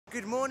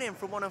Good morning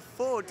from one of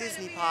 4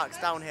 Disney parks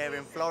down here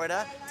in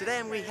Florida.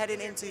 Today we're heading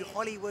into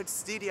Hollywood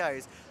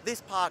Studios. This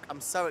park I'm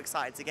so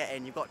excited to get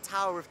in. You've got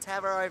Tower of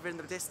Terror over in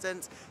the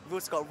distance. You've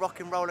also got Rock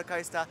and Roller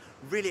Coaster.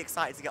 Really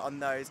excited to get on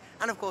those.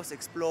 And of course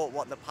explore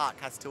what the park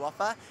has to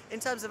offer. In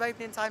terms of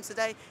opening times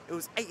today, it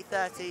was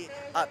 8:30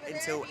 up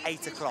until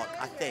 8 o'clock,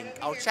 I think.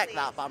 I'll check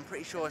that, but I'm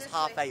pretty sure it's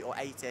half 8 or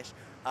 8ish.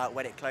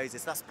 When it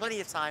closes. So that's plenty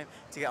of time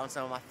to get on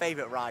some of my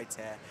favourite rides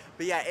here.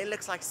 But yeah, it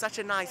looks like such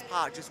a nice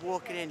park just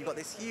walking in. You've got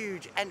this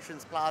huge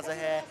entrance plaza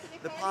here.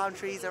 The palm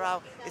trees are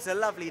out. It's a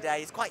lovely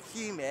day. It's quite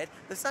humid.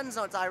 The sun's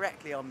not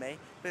directly on me,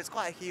 but it's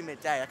quite a humid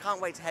day. I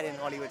can't wait to head in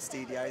Hollywood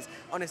Studios.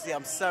 Honestly,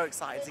 I'm so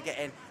excited to get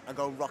in and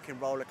go Rock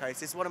and Roller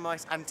Coaster. It's one of my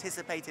most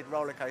anticipated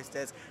roller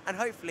coasters, and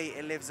hopefully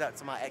it lives up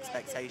to my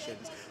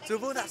expectations. So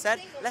with all that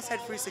said, let's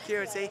head through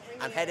security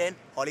and head in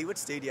Hollywood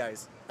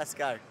Studios. Let's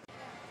go.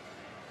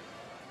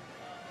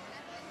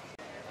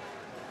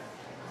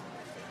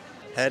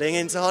 Heading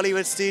into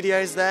Hollywood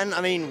Studios then.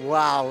 I mean,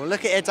 wow,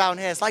 look at it down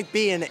here. It's like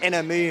being in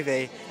a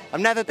movie. I've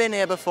never been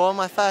here before,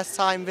 my first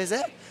time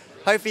visit.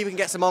 Hopefully we can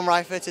get some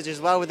on-ride footage as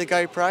well with the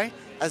GoPro,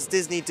 as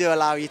Disney do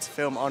allow you to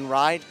film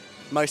on-ride,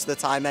 most of the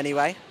time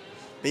anyway.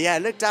 But yeah,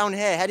 look down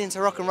here, heading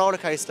to Rock and Roller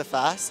Coaster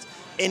first.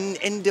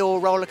 Indoor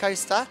roller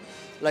coaster,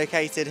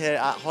 located here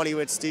at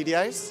Hollywood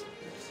Studios.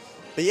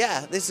 But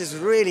yeah, this is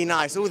really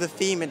nice. All the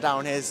theming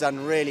down here is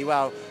done really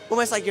well.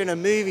 Almost like you're in a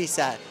movie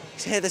set.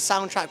 You can hear the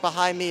soundtrack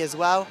behind me as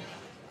well.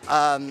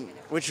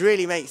 Which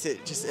really makes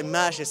it just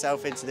immerse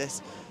yourself into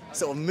this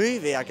sort of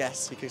movie, I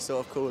guess you could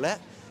sort of call it.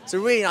 It's a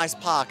really nice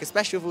park,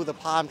 especially with all the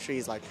palm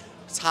trees like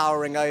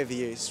towering over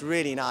you. It's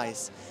really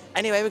nice.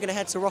 Anyway, we're going to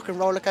head to Rock and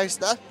Roller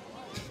Coaster.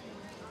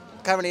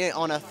 Currently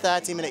on a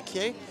 30-minute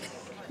queue.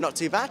 Not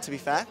too bad, to be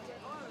fair.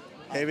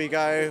 Here we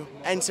go,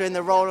 entering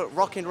the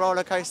Rock and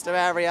Roller Coaster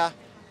area.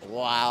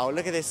 Wow,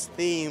 look at this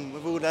theme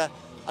with all the,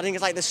 I think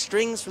it's like the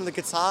strings from the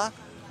guitar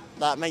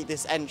that make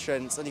this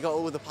entrance, and you got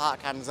all the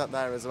park hands up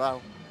there as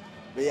well.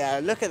 But yeah,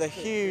 look at the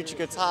huge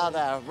guitar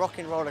there, Rock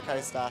and Roller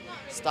Coaster,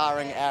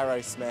 starring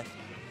Aerosmith.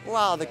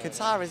 Wow, the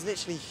guitar is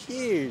literally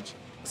huge.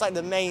 It's like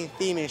the main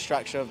theming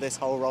structure of this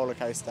whole roller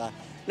coaster.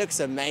 Looks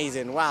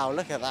amazing. Wow,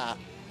 look at that.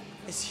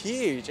 It's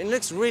huge, and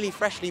looks really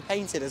freshly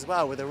painted as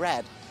well with the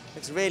red.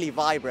 Looks really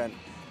vibrant.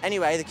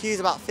 Anyway, the queue's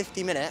about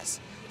 50 minutes,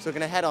 so we're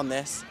gonna head on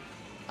this,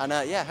 and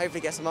yeah,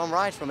 hopefully get some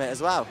on-ride from it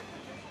as well.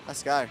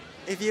 Let's go.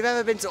 If you've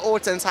ever been to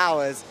Alton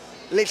Towers,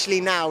 literally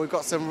now we've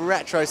got some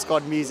retro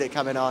squad music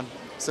coming on.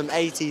 Some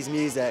 80s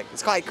music.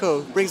 It's quite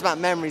cool. Brings back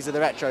memories of the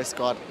retro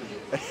squad.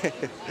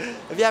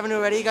 If you haven't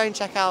already, go and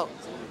check out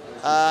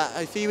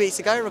a few weeks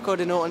ago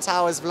recorded an Alton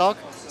Towers vlog.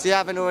 So if you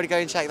haven't already, go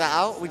and check that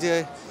out.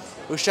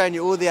 We're showing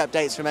you all the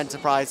updates from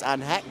Enterprise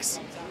and Hex.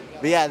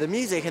 But yeah, the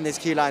music in this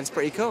queue line is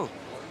pretty cool.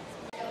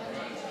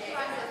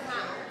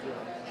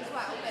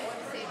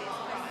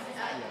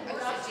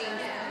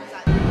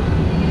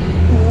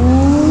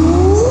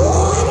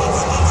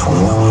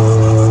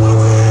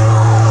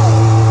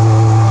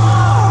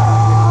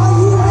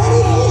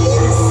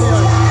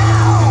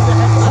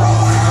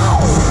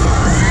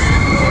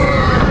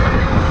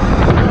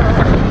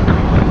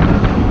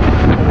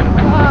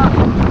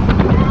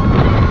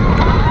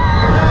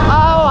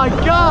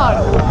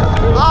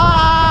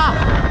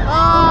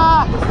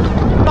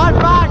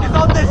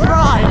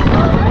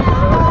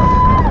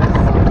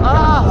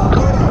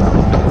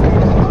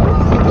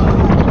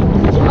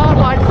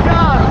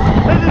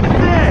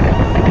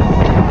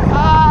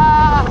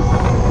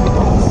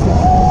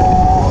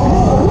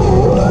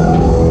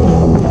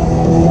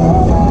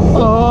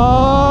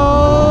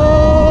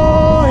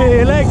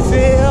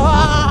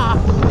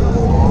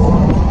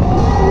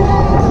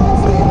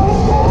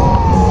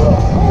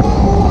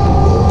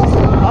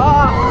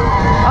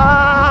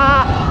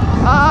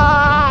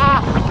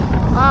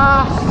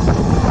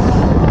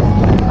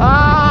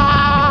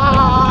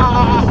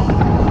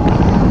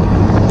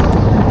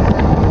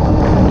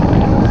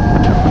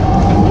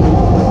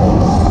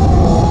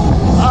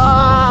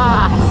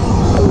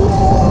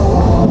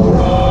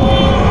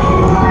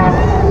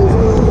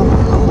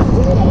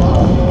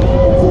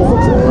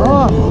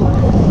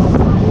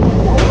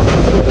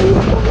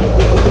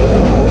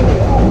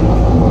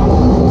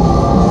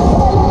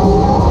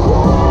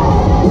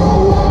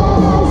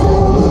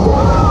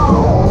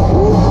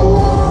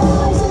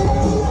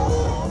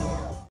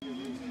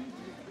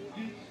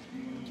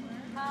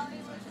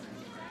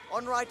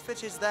 On-ride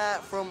footage there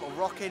from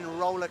Rock and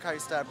Roller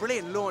Coaster.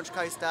 Brilliant launch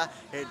coaster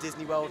here at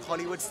Disney World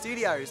Hollywood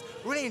Studios.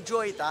 Really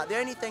enjoyed that. The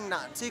only thing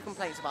that, 2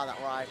 complaints about that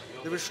ride,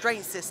 the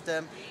restraint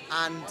system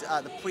and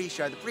the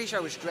pre-show. The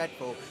pre-show was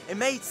dreadful. It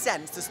made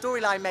sense, the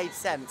storyline made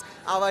sense.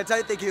 I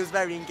don't think it was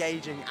very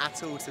engaging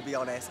at all, to be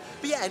honest.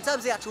 But yeah, in terms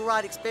of the actual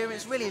ride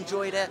experience, really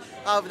enjoyed it.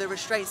 However, the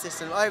restraint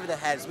system, over the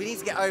heads, we need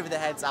to get over the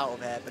heads out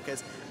of here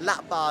because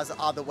lap bars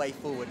are the way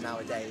forward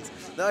nowadays.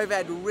 The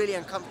overhead were really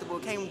uncomfortable,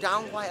 it came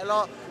down quite a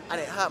lot, and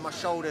it hurt my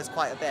shoulders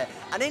quite a bit.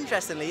 And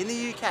interestingly, in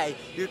the UK,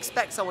 you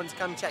expect someone to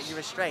come check your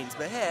restraints,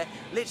 but here,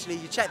 literally,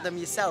 you check them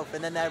yourself,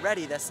 and then they're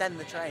ready, they send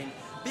the train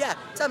But yeah,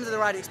 in terms of the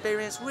ride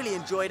experience, really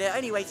enjoyed it.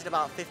 Only waited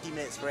about 50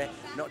 minutes for it,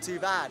 not too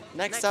bad.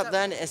 Next up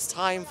then, it's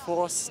time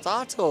for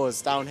Star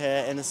Tours down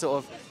here in the sort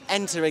of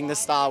entering the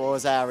Star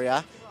Wars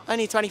area.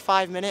 Only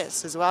 25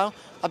 minutes as well.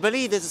 I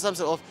believe there's some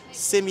sort of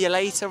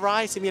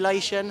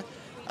simulation.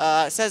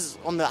 It says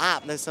on the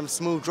app there's some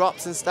small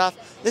drops and stuff.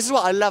 This is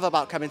what I love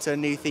about coming to a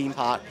new theme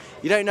park.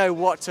 You don't know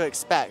what to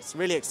expect.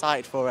 Really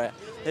excited for it.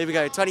 Here we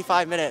go,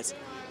 25 minutes.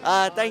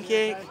 Thank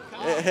you.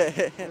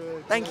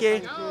 Thank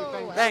you.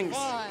 Thanks.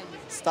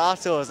 Star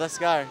Tours, let's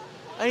go.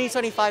 Only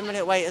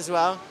 25-minute wait as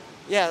well.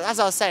 Yeah, as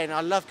I was saying,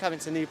 I love coming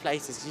to new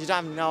places because you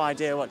don't have no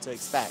idea what to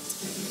expect.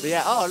 But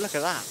yeah, oh, look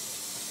at that.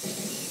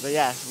 But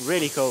yeah,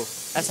 really cool.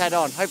 Let's head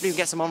on. Hopefully we can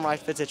get some on-ride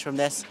footage from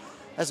this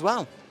as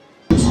well.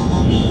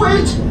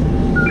 Wait!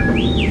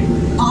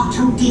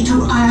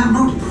 R2-D2, I am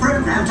not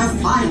programmed to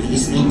fly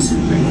these things.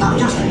 Now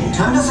just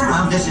turn us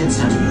around this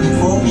instant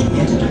before we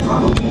get into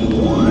trouble.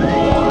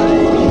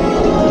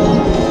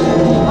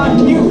 I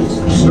knew it!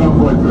 Stop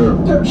right there.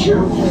 Don't shoot!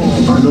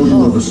 I know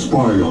you have a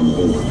spy on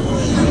board.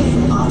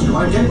 R2,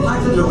 I don't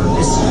like the look of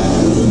this.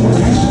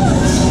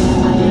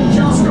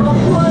 Just got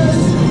worse!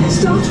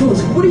 Star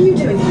Tours, what are you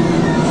doing here?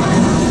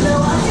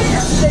 No idea!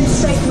 Then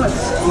stay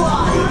close.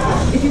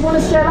 Why? If you want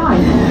to stay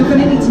alive, you're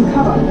going to need some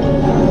cover.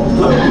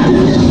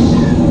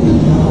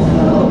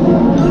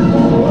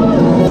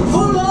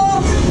 Pull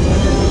off!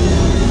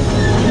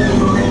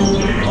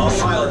 All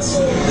pilots,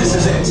 this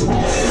is it.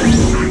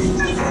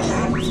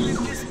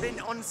 We've just been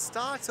on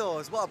Star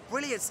Tours. What a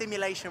brilliant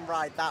simulation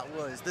ride that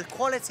was. The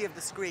quality of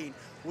the screen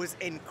was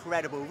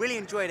incredible. Really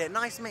enjoyed it.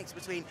 Nice mix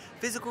between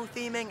physical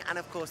theming and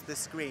of course the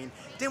screen.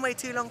 Didn't wait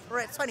too long for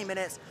it, 20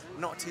 minutes,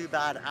 not too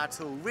bad at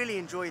all. Really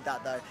enjoyed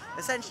that though.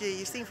 Essentially,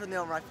 you've seen from the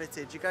on-ride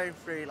footage, you're going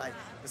through like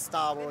the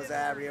Star Wars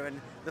area and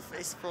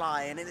it's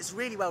flying, and it's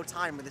really well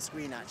timed with the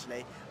screen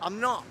actually. I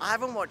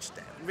haven't watched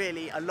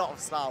really a lot of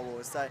Star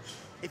Wars, so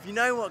if you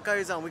know what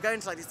goes on, we're going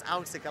to like this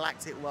outer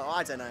galactic world,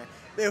 I don't know.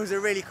 But it was a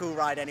really cool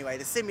ride anyway.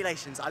 The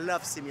simulations, I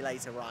love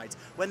simulator rides.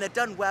 When they're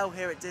done well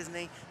here at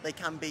Disney, they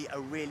can be a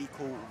really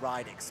cool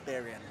ride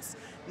experience.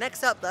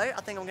 Next up though,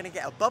 I think I'm gonna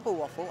get a bubble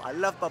waffle. I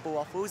love bubble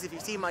waffles. If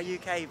you've seen my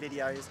UK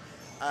videos,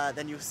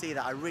 then you'll see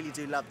that I really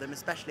do love them,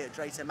 especially at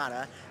Drayton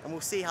Manor, and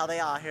we'll see how they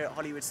are here at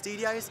Hollywood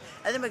Studios.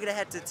 And then we're gonna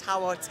head to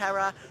Tower of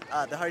Terror,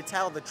 the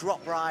hotel, the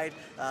drop ride,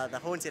 the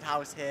haunted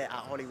house here at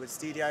Hollywood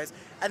Studios.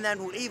 And then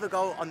we'll either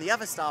go on the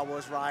other Star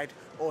Wars ride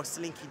or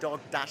Slinky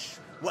Dog Dash,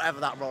 whatever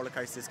that roller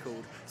coaster is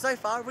called. So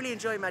far, really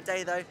enjoying my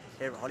day though,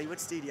 here at Hollywood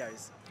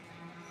Studios.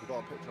 We've got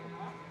a picture.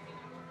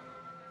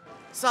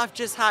 So I've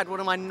just had one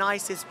of my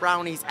nicest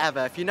brownies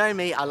ever. If you know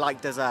me, I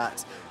like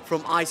desserts.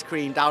 From ice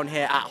cream down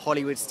here at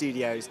Hollywood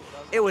Studios.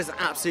 It was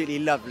absolutely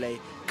lovely.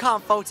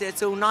 Can't fault it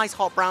at all. Nice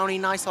hot brownie,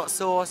 nice hot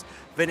sauce,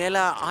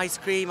 vanilla ice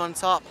cream on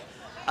top,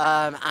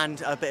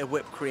 and a bit of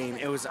whipped cream.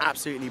 It was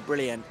absolutely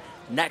brilliant.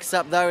 Next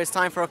up though, it's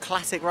time for a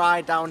classic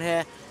ride down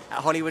here at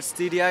Hollywood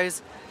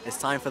Studios. It's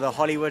time for the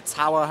Hollywood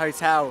Tower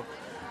Hotel.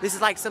 This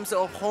is like some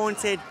sort of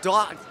haunted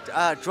drop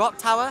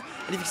tower.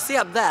 And if you can see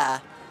up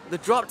there, the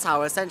drop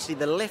tower, essentially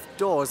the lift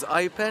doors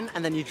open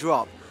and then you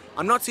drop.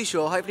 I'm not too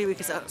sure, hopefully we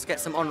can get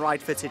some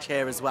on-ride footage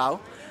here as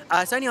well.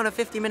 It's only on a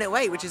 50-minute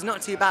wait, which is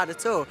not too bad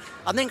at all.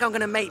 I think I'm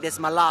going to make this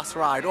my last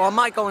ride, or I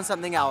might go on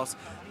something else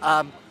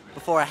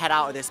before I head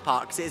out of this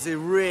park, because it's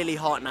really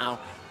hot now.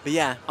 But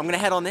yeah, I'm going to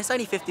head on this,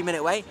 only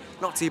 50-minute wait,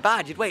 not too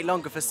bad. You'd wait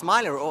longer for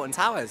Smiler at Alton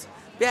Towers.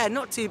 But yeah,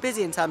 not too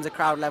busy in terms of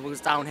crowd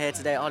levels down here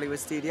today at Hollywood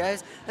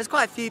Studios. There's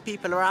quite a few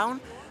people around,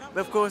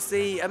 but of course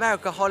the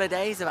America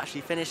holidays have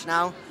actually finished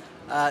now.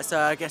 So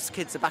I guess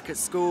kids are back at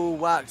school,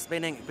 work's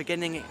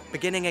beginning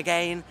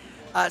again.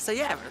 So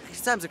yeah, in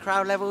terms of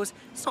crowd levels,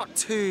 it's not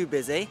too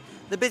busy.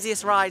 The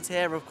busiest rides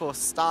here are of course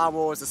Star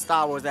Wars. The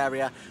Star Wars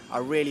area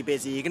are really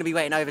busy. You're going to be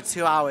waiting over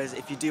 2 hours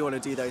if you do want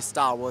to do those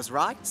Star Wars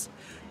rides.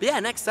 But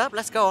yeah, next up,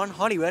 let's go on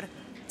Hollywood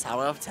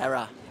Tower of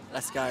Terror.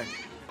 Let's go.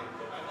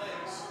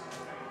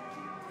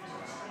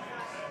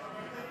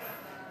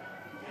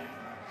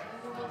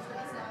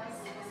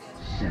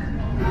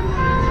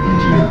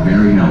 Into your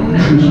very own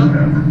episode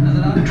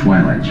of The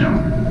Twilight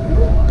Zone.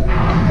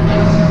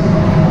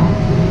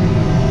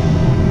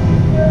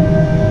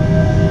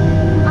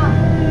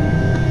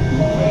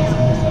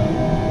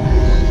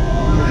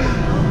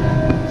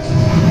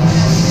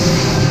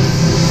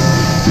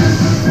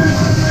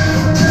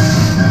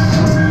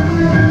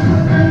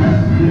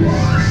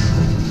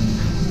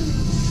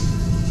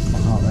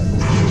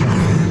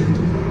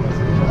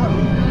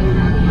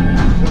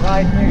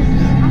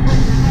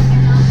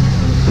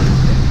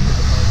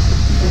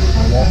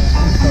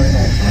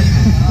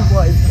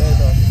 What is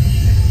going on?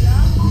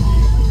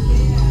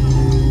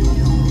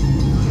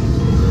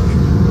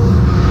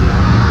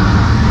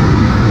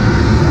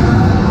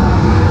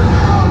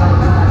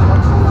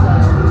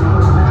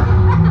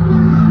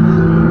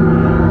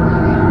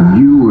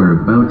 You are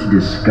about to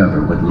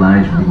discover what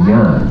lies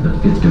beyond the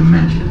fifth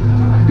dimension,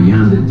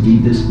 beyond the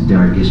deepest,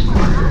 darkest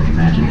corner of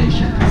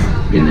imagination,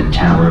 in the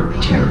Tower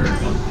of Terror.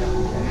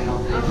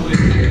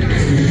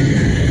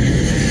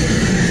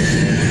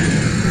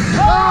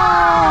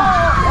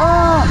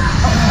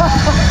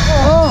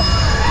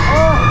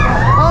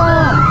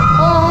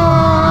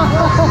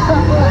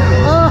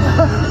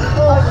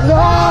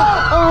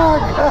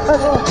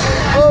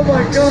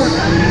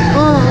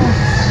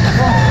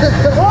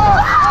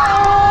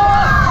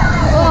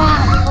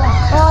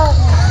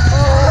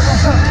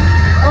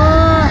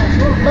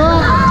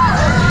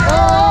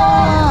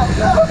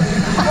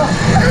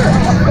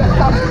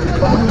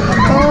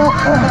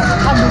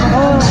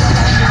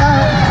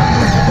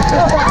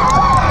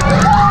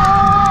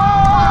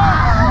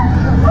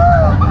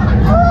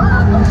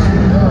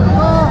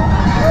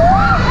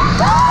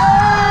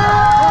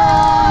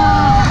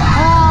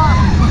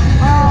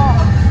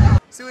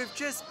 So we've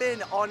just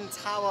been on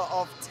Tower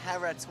of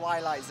Terror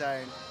Twilight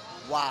Zone.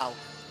 Wow,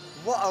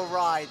 what a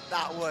ride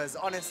that was,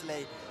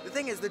 honestly. The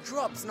thing is, the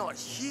drop's not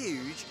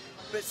huge,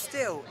 but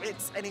still,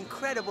 it's an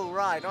incredible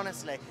ride,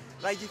 honestly.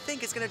 Like, you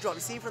think it's going to drop,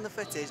 you see from the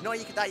footage, not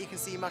that you can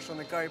see much on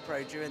the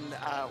GoPro during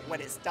when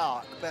it's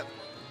dark, but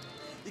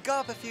you go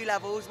up a few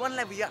levels. One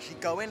level you actually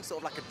go in, sort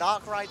of like a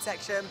dark ride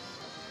section,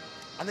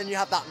 and then you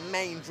have that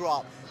main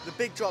drop. The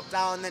big drop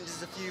down, then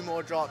just a few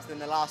more drops, then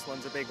the last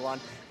one's a big one,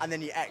 and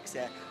then you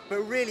exit. But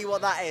really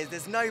what that is,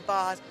 there's no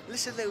bars,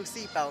 just a little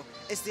seatbelt.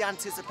 It's the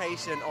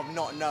anticipation of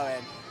not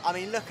knowing. I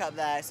mean, look up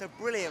there, it's a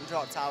brilliant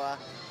drop tower.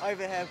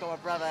 Over here I've got my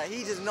brother,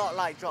 he does not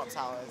like drop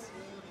towers.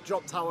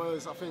 Drop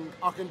towers, I think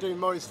I can do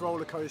most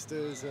roller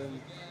coasters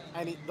and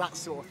that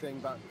sort of thing,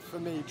 but for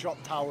me,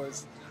 drop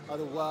towers are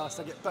the worst.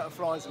 I get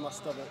butterflies in my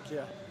stomach,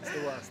 yeah, it's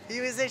the worst.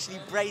 He was literally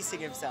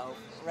bracing himself,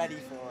 ready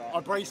for it. I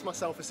brace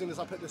myself as soon as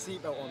I put the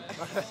seatbelt on.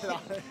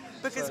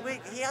 Because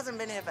he hasn't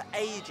been here for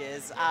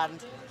ages,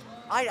 and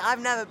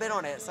I've never been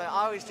on it, so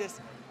I was just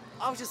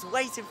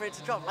waiting for it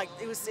to drop. Like,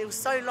 it was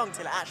so long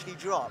till it actually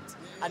dropped,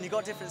 and you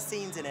got different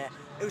scenes in it.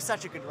 It was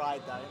such a good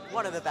ride though,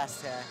 one of the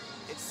best here.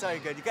 It's so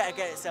good. You gotta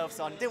get yourself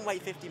on. Didn't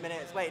wait 50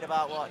 minutes, waited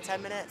about what,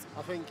 10 minutes?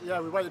 I think, yeah,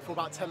 we waited for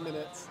about 10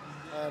 minutes.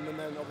 And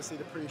then obviously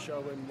the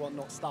pre-show and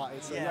whatnot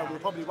started. So yeah, we were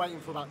probably waiting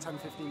for about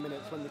 10-15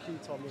 minutes when the queue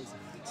time was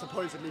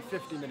supposedly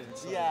 50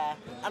 minutes. So. Yeah,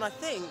 and I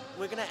think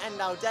we're going to end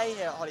our day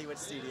here at Hollywood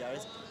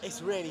Studios.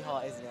 It's really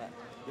hot, isn't it?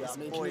 Yeah, it's I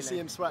mean, boiling. can you see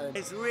him sweating?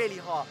 It's really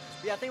hot.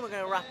 But yeah, I think we're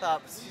going to wrap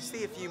up,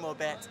 see a few more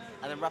bits,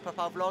 and then wrap up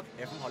our vlog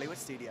here from Hollywood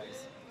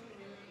Studios.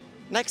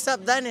 Next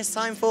up then, it's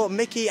time for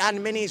Mickey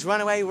and Minnie's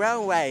Runaway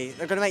Railway.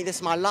 They're going to make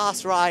this my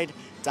last ride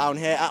down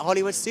here at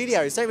Hollywood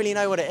Studios. Don't really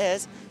know what it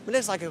is, but it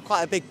looks like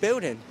quite a big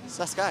building.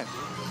 So let's go.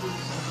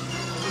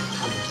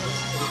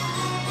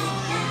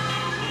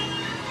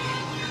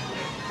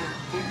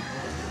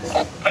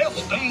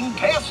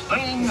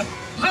 Testing. Is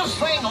this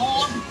thing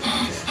on?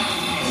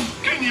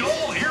 Can you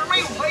all hear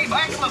me way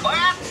back in the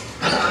back?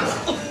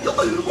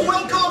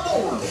 Welcome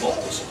aboard,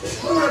 folks.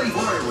 Ready for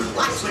a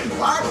relaxing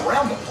ride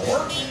around the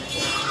park?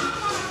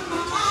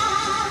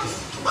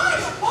 Hi,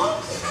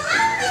 folks.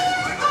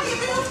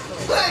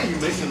 Hey,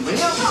 Mick and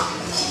Minnie.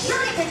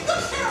 You're taking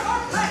good care of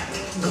our pet.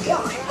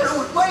 Work here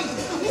with me.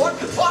 What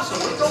could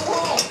possibly go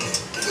wrong?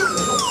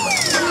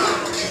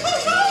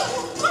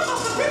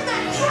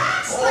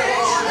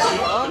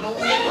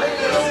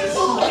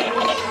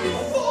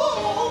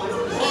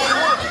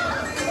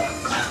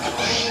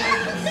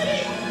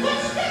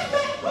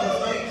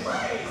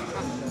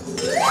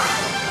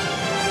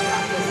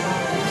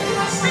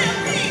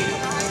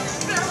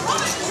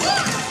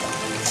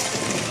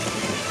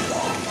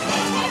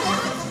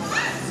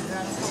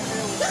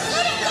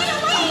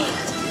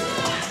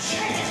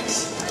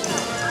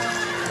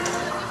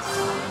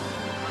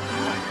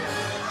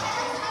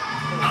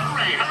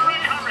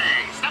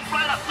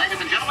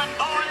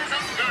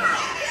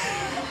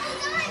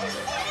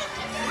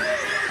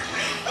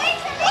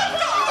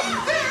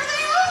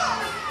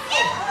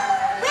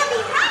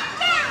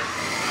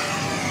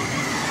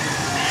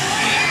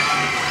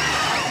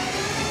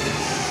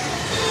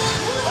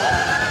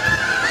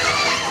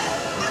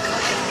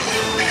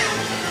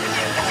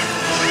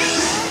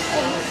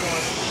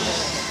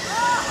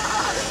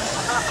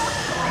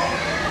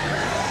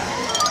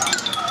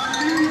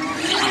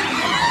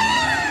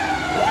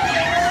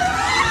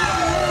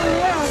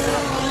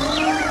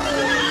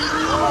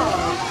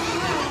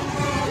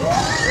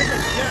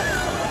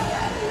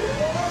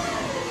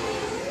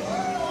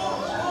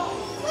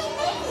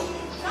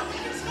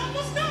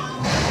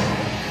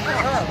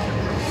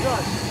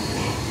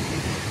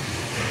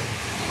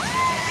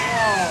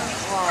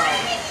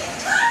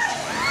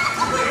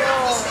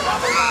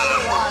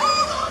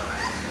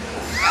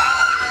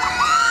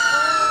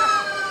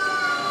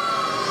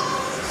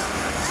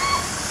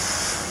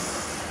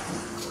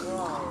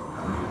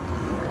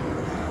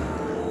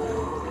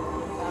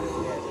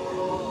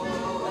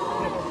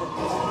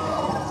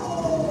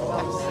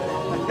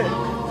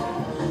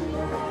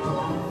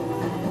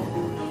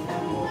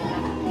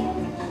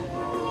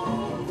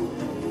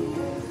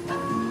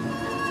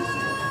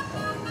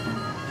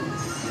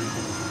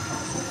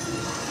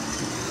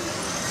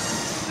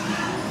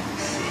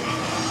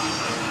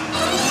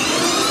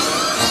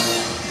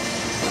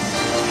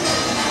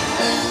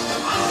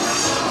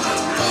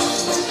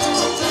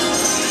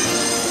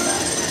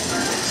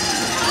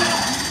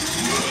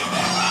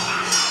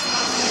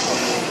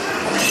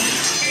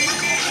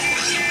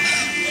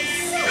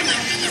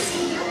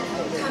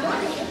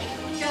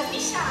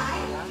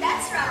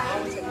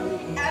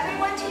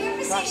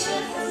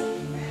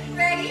 stations.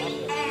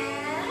 Ready,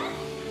 and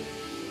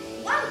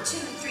 1, 2,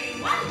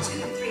 3, 1, 2,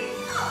 3.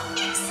 Oh,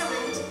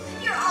 excellent.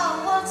 You're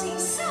all waltzing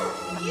so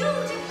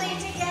beautifully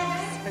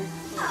together.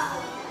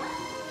 Oh.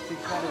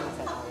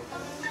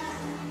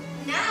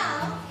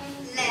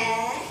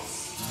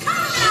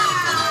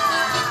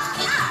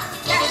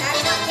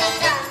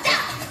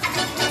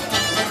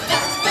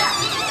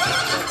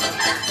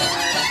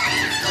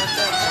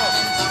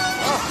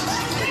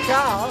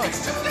 Now, let's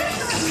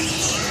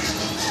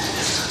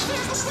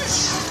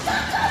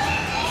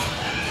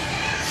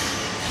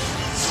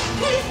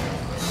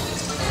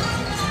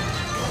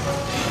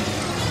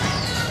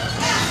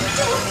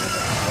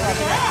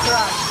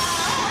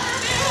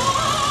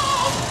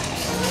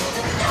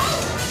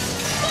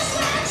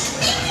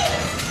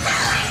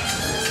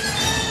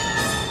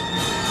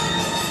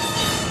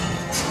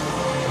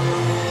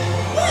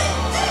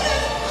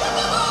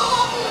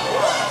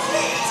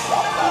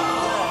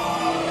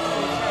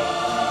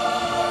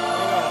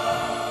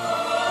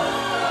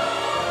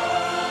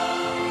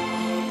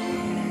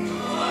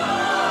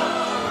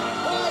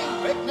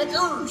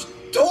Picnickers,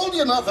 told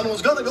you nothing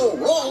was gonna go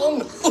wrong.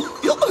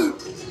 Nothing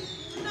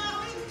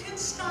can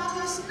stop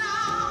us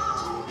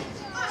now.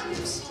 I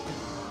just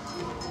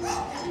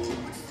that we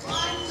would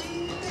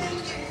finally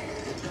make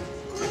it.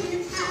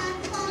 We've had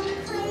one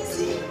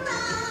crazy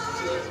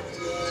round.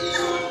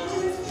 Now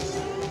with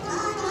you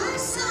by my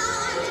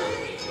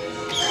side,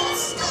 the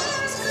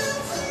stars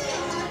will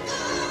fill our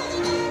night,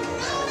 and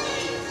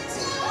nothing can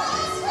slow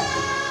us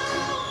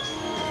down.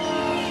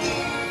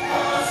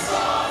 The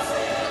stars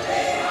will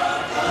be our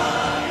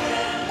guide,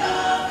 and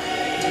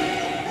nothing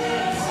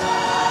can stop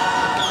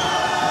us.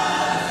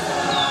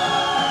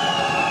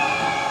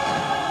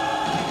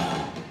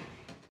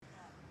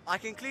 I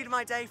concluded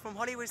my day from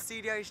Hollywood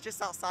Studios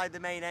just outside the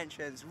main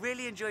entrance.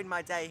 Really enjoyed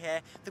my day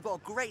here. They've got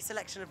a great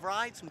selection of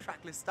rides, from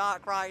trackless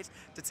dark rides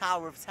to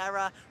Tower of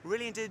Terror.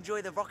 Really did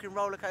enjoy the Rock and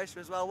Roller Coaster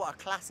as well. What a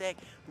classic.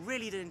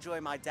 Really did enjoy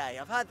my day.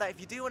 I've heard that if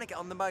you do want to get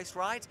on the most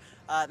rides,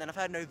 then I've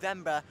heard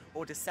November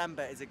or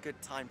December is a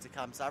good time to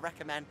come. So I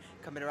recommend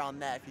coming around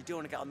there if you do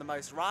want to get on the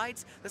most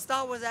rides. The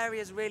Star Wars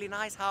area is really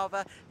nice.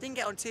 However, didn't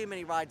get on too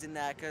many rides in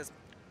there because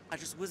I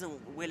just wasn't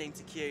willing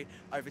to queue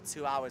over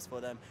 2 hours for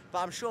them. But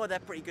I'm sure they're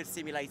pretty good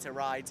simulator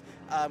rides.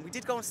 We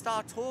did go on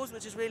Star Tours,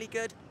 which is really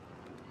good.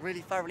 Really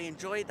thoroughly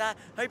enjoyed that.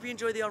 Hope you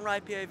enjoyed the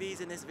on-ride POVs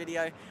in this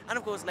video. And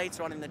of course,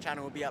 later on in the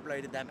channel, we'll be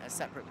uploading them as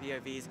separate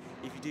POVs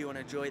if you do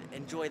want to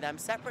enjoy them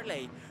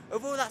separately.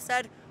 With all that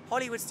said,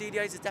 Hollywood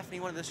Studios is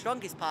definitely one of the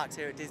strongest parks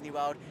here at Disney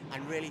World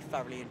and really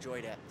thoroughly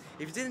enjoyed it.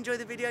 If you did enjoy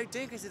the video,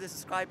 do consider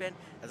subscribing,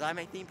 as I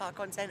make theme park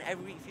content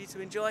every week for you to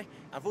enjoy.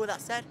 And with all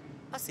that said,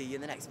 I'll see you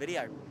in the next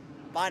video.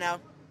 Bye now.